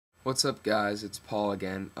What's up, guys? It's Paul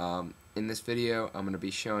again. In this video I'm going to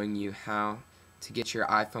be showing you how to get your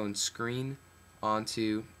iPhone screen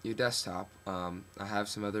onto your desktop. I have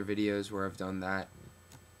some other videos where I've done that,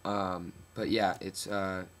 but yeah, it's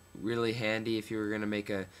really handy if you were going to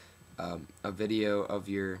make a video of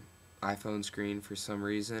your iPhone screen for some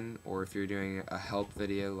reason, or if you're doing a help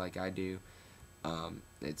video like I do.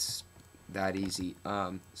 It's that easy.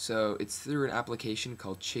 So it's through an application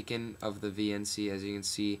called Chicken of the VNC. As you can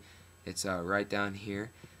see, it's right down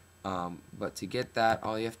here. But to get that,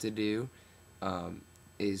 all you have to do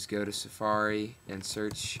is go to Safari and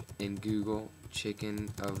search in Google Chicken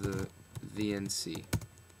of the VNC.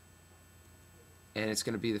 And it's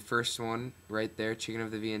going to be the first one right there, Chicken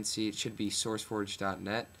of the VNC. It should be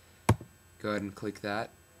sourceforge.net. Go ahead and click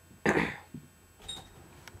that.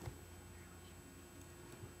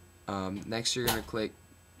 Next, you're going to click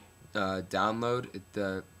download.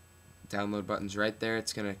 The download button's right there.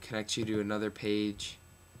 It's going to connect you to another page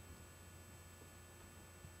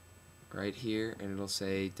right here, and it'll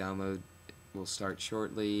say download will start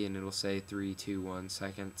shortly, and it'll say 3, 2, 1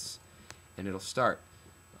 seconds, and it'll start.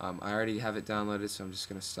 I already have it downloaded, so I'm just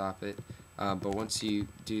going to stop it. But once you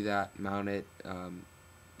do that, mount it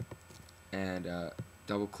and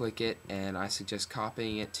double click it, and I suggest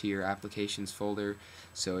copying it to your applications folder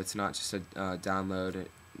so it's not just a download,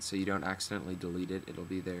 so you don't accidentally delete it. It'll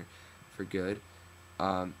be there for good.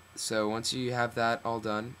 So once you have that all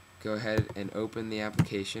done, go ahead and open the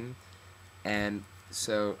application. And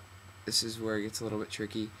so this is where it gets a little bit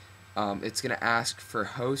tricky. It's going to ask for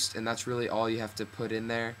host, and that's really all you have to put in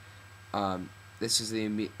there. This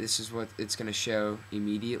is what it's going to show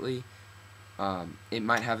immediately. It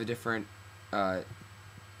might have a different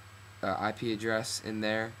IP address in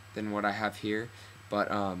there than what I have here, but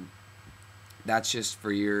that's just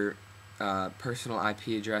for your personal IP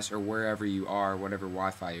address or wherever you are, whatever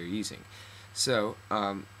Wi-Fi you're using. So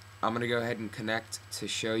I'm going to go ahead and connect to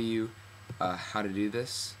show you how to do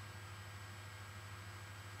this.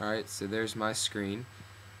 Alright, so there's my screen.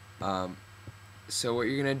 So what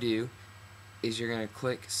you're going to do is you're going to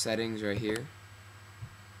click settings right here,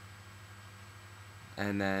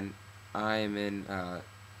 and then I am in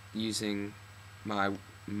using my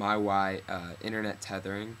internet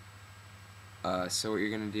tethering. So what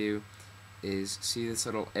you're going to do is see this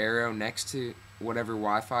little arrow next to whatever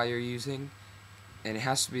Wi-Fi you're using, and it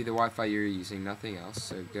has to be the Wi-Fi you're using, nothing else.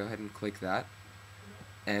 So go ahead and click that,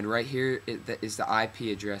 and right here is the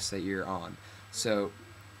IP address that you're on, so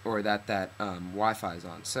or that Wi-Fi is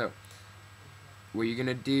on. So what you're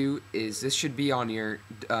gonna do is, this should be on your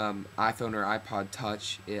iPhone or iPod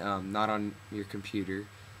Touch, not on your computer.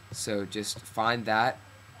 So just find that.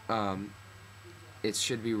 It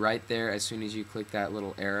should be right there as soon as you click that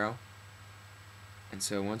little arrow. And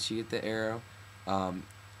so once you get the arrow,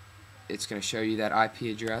 it's going to show you that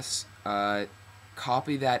IP address.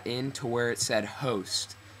 Copy that in to where it said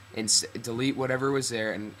host, and delete whatever was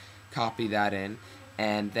there and copy that in,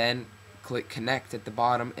 and then click connect at the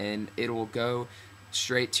bottom, and it will go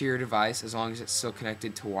straight to your device as long as it's still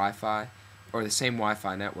connected to Wi-Fi, or the same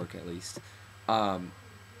Wi-Fi network at least.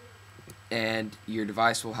 And your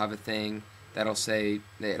device will have a thing that'll say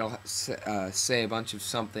a bunch of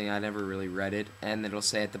something. I never really read it, and it'll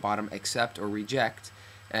say at the bottom accept or reject,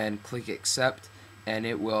 and click accept, and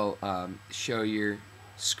it will show your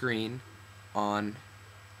screen on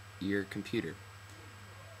your computer.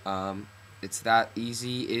 It's that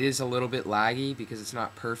easy. It is a little bit laggy because it's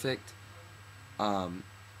not perfect,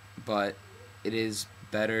 but it is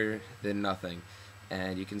better than nothing,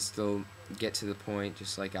 and you can still get to the point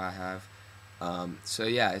just like I have. So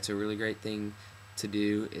yeah, it's a really great thing to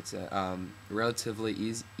do. It's relatively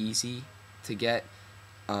easy to get,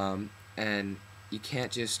 and you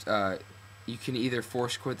can't just you can either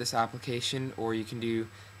force quit this application, or you can do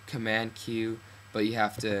Command Q, but you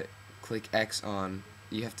have to click X on.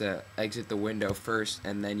 You have to exit the window first,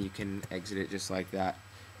 and then you can exit it just like that.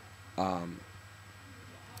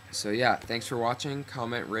 So yeah, thanks for watching.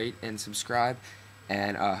 Comment, rate, and subscribe,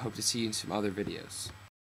 and hope to see you in some other videos.